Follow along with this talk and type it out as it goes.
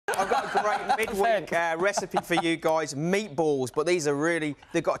great midweek recipe for you guys, meatballs. But these are really,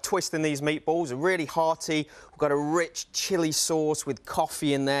 they've got a twist in these meatballs. They're really hearty. We've got a rich chili sauce with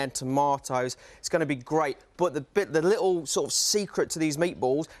coffee in there and tomatoes. It's going to be great. But the little sort of secret to these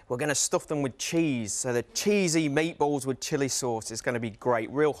meatballs, we're going to stuff them with cheese. So the cheesy meatballs with chili sauce is going to be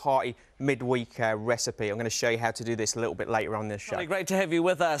great. Real hearty midweek recipe. I'm going to show you how to do this a little bit later on this show. Really great to have you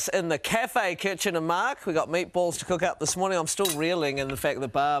with us in the cafe kitchen. And Mark, we got meatballs to cook up this morning. I'm still reeling in the fact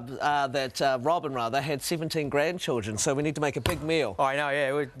that Robin had 17 grandchildren, so we need to make a big meal. Oh, I know,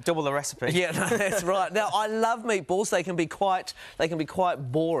 yeah, we'll double the recipe. Yeah, no, that's right. Now, I love meatballs. They can be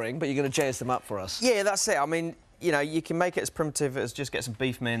quite boring, but you're going to jazz them up for us. Yeah, that's it. I mean, you know, you can make it as primitive as just get some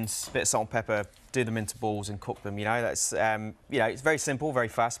beef mince, a bit of salt and pepper, do them into balls and cook them, you know. That's, you know, it's very simple, very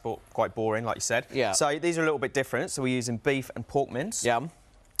fast, but quite boring, like you said. Yeah. So these are a little bit different. So we're using beef and pork mince. Yum.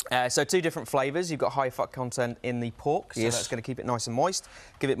 So two different flavours. You've got high fat content in the pork, so that's going to keep it nice and moist,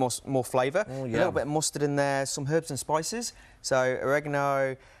 give it more flavour. Oh, yeah. A little bit of mustard in there, some herbs and spices. So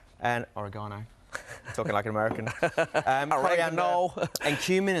oregano and oregano. Talking like an American. Coriander and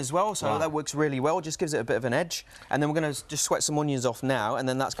cumin as well, so that works really well. Just gives it a bit of an edge. And then we're going to just sweat some onions off now, and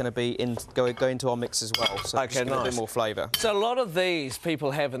then that's going to be go into our mix as well. So okay, just a bit more flavour. So a lot of these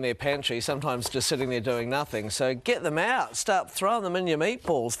people have in their pantry, sometimes just sitting there doing nothing. So get them out, start throwing them in your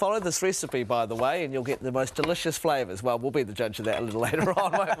meatballs. Follow this recipe, by the way, and you'll get the most delicious flavours. Well, we'll be the judge of that a little later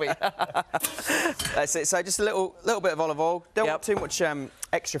on, won't we? That's it. So just a little bit of olive oil. Don't want too much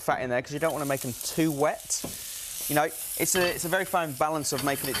extra fat in there because you don't want to make them too wet. You know, it's a very fine balance of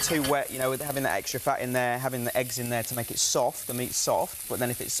making it too wet, you know, with having that extra fat in there, having the eggs in there to make it soft, the meat soft. But then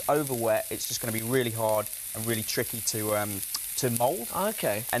if it's over wet, it's just going to be really hard and really tricky to mould.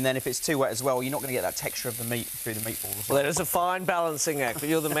 Okay. And then if it's too wet as well, you're not going to get that texture of the meat through the meatballs. Well, that is a fine balancing act, but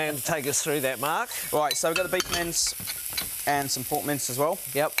you're the man to take us through that, Mark. Right, so we've got the beef mince and some pork mince as well.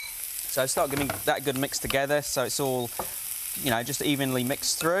 Yep. So start getting that good mix together, so it's all, you know, just evenly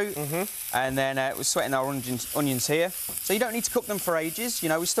mixed through. And then we're sweating our onions here. So you don't need to cook them for ages. You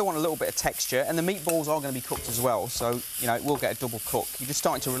know, we still want a little bit of texture, and the meatballs are going to be cooked as well. So, you know, we'll get a double cook. You're just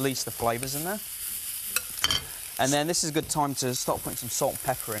starting to release the flavours in there. And then this is a good time to start putting some salt and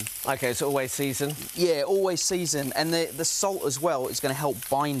pepper in. Okay, so always season? Yeah, always season. And the salt as well is going to help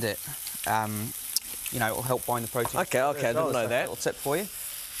bind it. You know, it'll help bind the protein. Okay, I didn't know that. Little tip for you.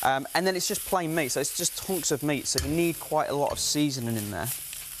 And then it's just plain meat, so it's just hunks of meat, so you need quite a lot of seasoning in there.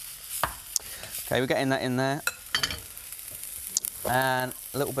 Okay, we're getting that in there. And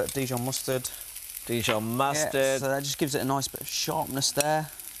a little bit of Dijon mustard. Dijon mustard. Yeah, so that just gives it a nice bit of sharpness there.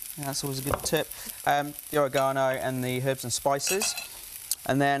 Yeah, that's always a good tip. The oregano and the herbs and spices.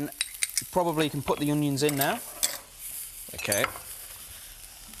 And then probably you can put the onions in now. Okay.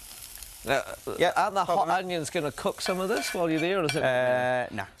 Now, aren't the hot onions going to cook some of this while you're there, or is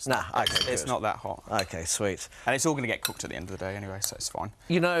it? No. Nah, okay, it's not that hot. Okay, sweet. And it's all going to get cooked at the end of the day anyway, so it's fine.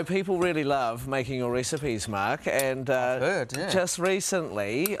 You know, people really love making your recipes, Mark, and I've heard, yeah. Just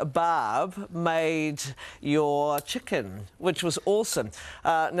recently, Barb made your chicken, which was awesome.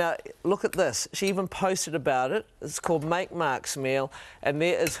 Now, look at this. She even posted about it. It's called Make Mark's Meal, and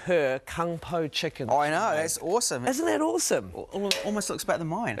there is her Kung Po chicken. Oh, I know, that's awesome. Isn't that awesome? Almost looks better than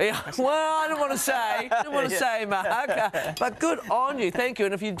mine. Yeah. Well, I don't want to say, Mark, but good on you, thank you.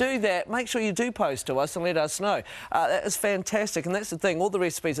 And if you do that, make sure you do post to us and let us know. That is fantastic, and that's the thing, all the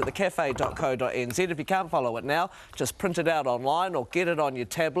recipes at thecafe.co.nz. If you can't follow it now, just print it out online or get it on your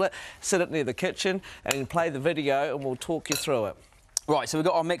tablet, sit it near the kitchen and play the video and we'll talk you through it. Right, so we've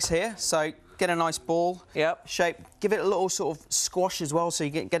got our mix here, so get a nice ball shape, give it a little sort of squash as well, so you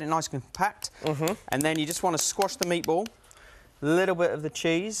get it nice and compact. And then you just want to squash the meatball, a little bit of the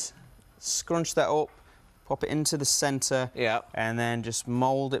cheese, scrunch that up, pop it into the centre, and then just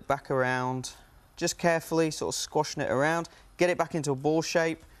mould it back around, just carefully sort of squashing it around, get it back into a ball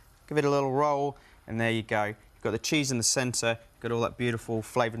shape, give it a little roll, and there you go. You've got the cheese in the centre, got all that beautiful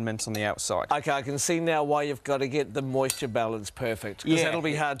flavoured mint on the outside. Okay, I can see now why you've got to get the moisture balance perfect, because that'll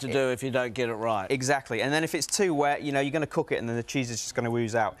be hard to do if you don't get it right. Exactly, and then if it's too wet, you know, you're going to cook it and then the cheese is just going to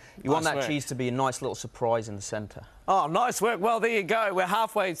ooze out. You want that cheese to be a nice little surprise in the centre. Oh, nice work. Well, there you go. We're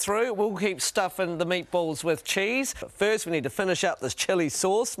halfway through. We'll keep stuffing the meatballs with cheese. But first, we need to finish up this chilli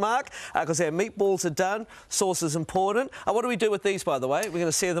sauce, Mark, because our meatballs are done. Sauce is important. What do we do with these, by the way? We're going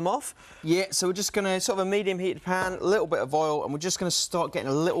to sear them off? Yeah, so we're just going to sort of a medium-heated pan, a little bit of oil, and we're just going to start getting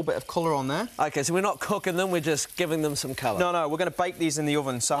a little bit of colour on there. OK, so we're not cooking them, we're just giving them some colour? No, we're going to bake these in the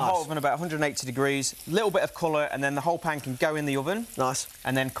oven. So hot oven about 180 degrees, a little bit of colour, and then the whole pan can go in the oven. Nice.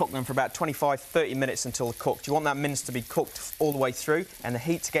 And then cook them for about 25-30 minutes until they're cooked. You want that minced onions to be cooked all the way through and the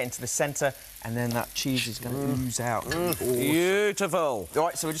heat to get into the centre, and then that cheese is going to ooze out. Beautiful. All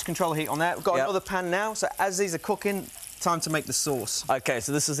right, so we just control the heat on that. We've got another pan now, so as these are cooking, time to make the sauce. OK,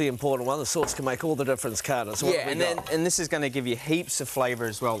 so this is the important one. The sauce can make all the difference, can't it? So what have we got? And this is going to give you heaps of flavour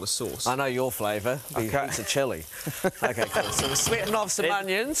as well, the sauce. I know your flavour. Okay. Heaps of chilli. OK, cool. So we're sweating off some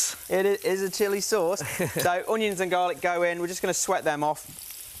onions. It is a chilli sauce. So onions and garlic go in. We're just going to sweat them off.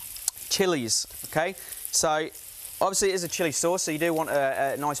 Chilies, OK? So obviously it is a chilli sauce, so you do want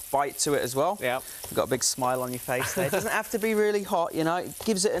a nice bite to it as well. Yeah. You've got a big smile on your face there. It doesn't have to be really hot, you know. It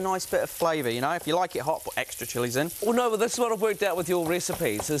gives it a nice bit of flavour, you know. If you like it hot, put extra chillies in. Well, no, but this is what I've worked out with your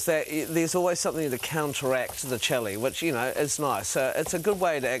recipes, is that there's always something to counteract the chilli, which, you know, is nice. So it's a good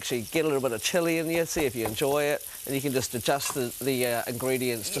way to actually get a little bit of chilli in you, see if you enjoy it, and you can just adjust the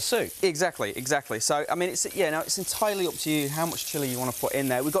ingredients to suit. Exactly, exactly. So, I mean, it's entirely up to you how much chilli you want to put in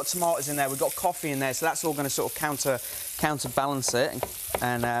there. We've got tomatoes in there, we've got coffee in there, so that's all going to sort of counterbalance it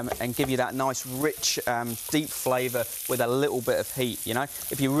and give you that nice, rich, deep flavour with a little bit of heat, you know.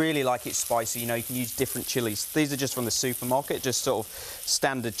 If you really like it spicy, you know, you can use different chilies. These are just from the supermarket, just sort of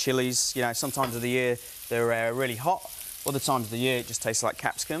standard chilies. You know, sometimes of the year they're really hot. Other times of the year it just tastes like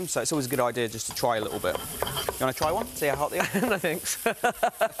capsicum, so it's always a good idea just to try a little bit. You want to try one? See how hot they are? No, thanks.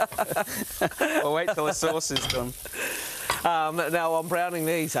 We'll wait till the sauce is done. Now I'm browning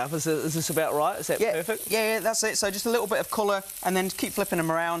these up. Is this about right? Is that perfect? Yeah, that's it. So just a little bit of colour and then keep flipping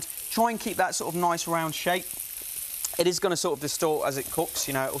them around. Try and keep that sort of nice round shape. It is going to sort of distort as it cooks,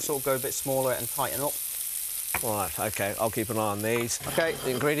 you know, it'll sort of go a bit smaller and tighten up. Right, OK, I'll keep an eye on these. OK.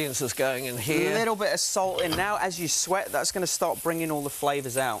 The ingredients is going in here. A little bit of salt in now. As you sweat, that's going to start bringing all the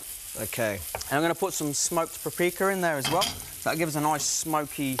flavours out. OK. And I'm going to put some smoked paprika in there as well. That'll give us a nice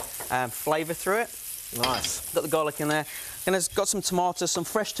smoky flavour through it. Nice. Got the garlic in there. And it's got some tomatoes, some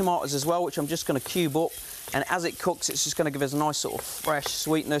fresh tomatoes as well, which I'm just going to cube up. And as it cooks, it's just going to give us a nice sort of fresh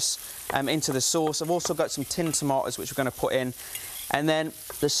sweetness into the sauce. I've also got some tinned tomatoes, which we're going to put in. And then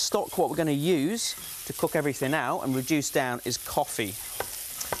the stock, what we're going to use to cook everything out and reduce down is coffee.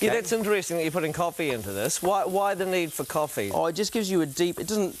 Okay. Yeah, that's interesting that you're putting coffee into this. Why the need for coffee? Oh, it just gives you a deep... It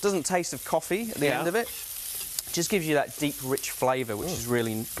doesn't taste of coffee at the end of it. It just gives you that deep, rich flavour, which is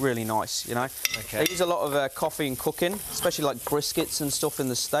really, really nice, you know. Okay. They use a lot of coffee in cooking, especially like briskets and stuff in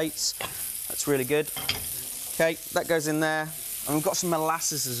the States. That's really good. OK, that goes in there. And we've got some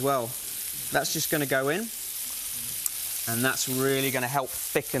molasses as well. That's just going to go in. And that's really going to help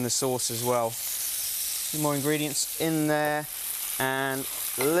thicken the sauce as well. Some more ingredients in there. And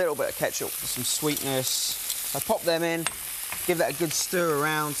a little bit of ketchup for some sweetness. I pop them in, give that a good stir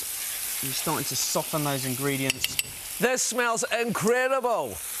around. You're starting to soften those ingredients. This smells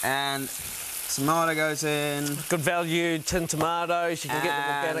incredible. And tomato goes in. Good value, tinned tomatoes. You can get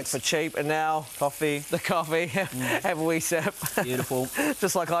them organic for cheap. And now coffee. The coffee. Have a wee sip. Beautiful.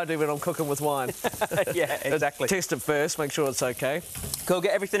 Just like I do when I'm cooking with wine. Yeah, exactly. Test it first, make sure it's OK. Cool,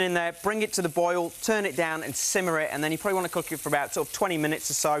 get everything in there, bring it to the boil, turn it down and simmer it, and then you probably want to cook it for about sort of 20 minutes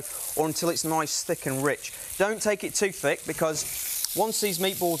or so, or until it's nice, thick and rich. Don't take it too thick, because once these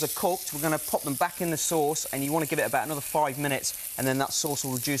meatballs are cooked, we're going to pop them back in the sauce, and you want to give it about another 5 minutes, and then that sauce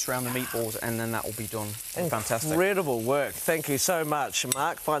will reduce around the meatballs, and then that will be done. Fantastic. Incredible work. Thank you so much,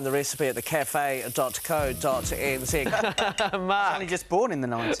 Mark. Find the recipe at thecafe.co.nz. Mark. I was only just born in the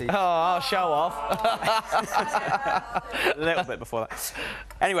 90s. Oh, I'll show off. A little bit before that.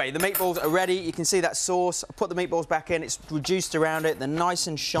 Anyway, the meatballs are ready. You can see that sauce. I put the meatballs back in. It's reduced around it. They're nice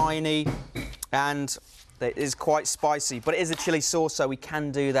and shiny, and it is quite spicy, but it is a chili sauce, so we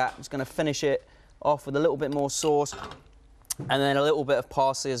can do that. I'm just going to finish it off with a little bit more sauce and then a little bit of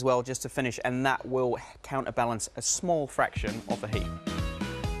parsley as well, just to finish, and that will counterbalance a small fraction of the heat.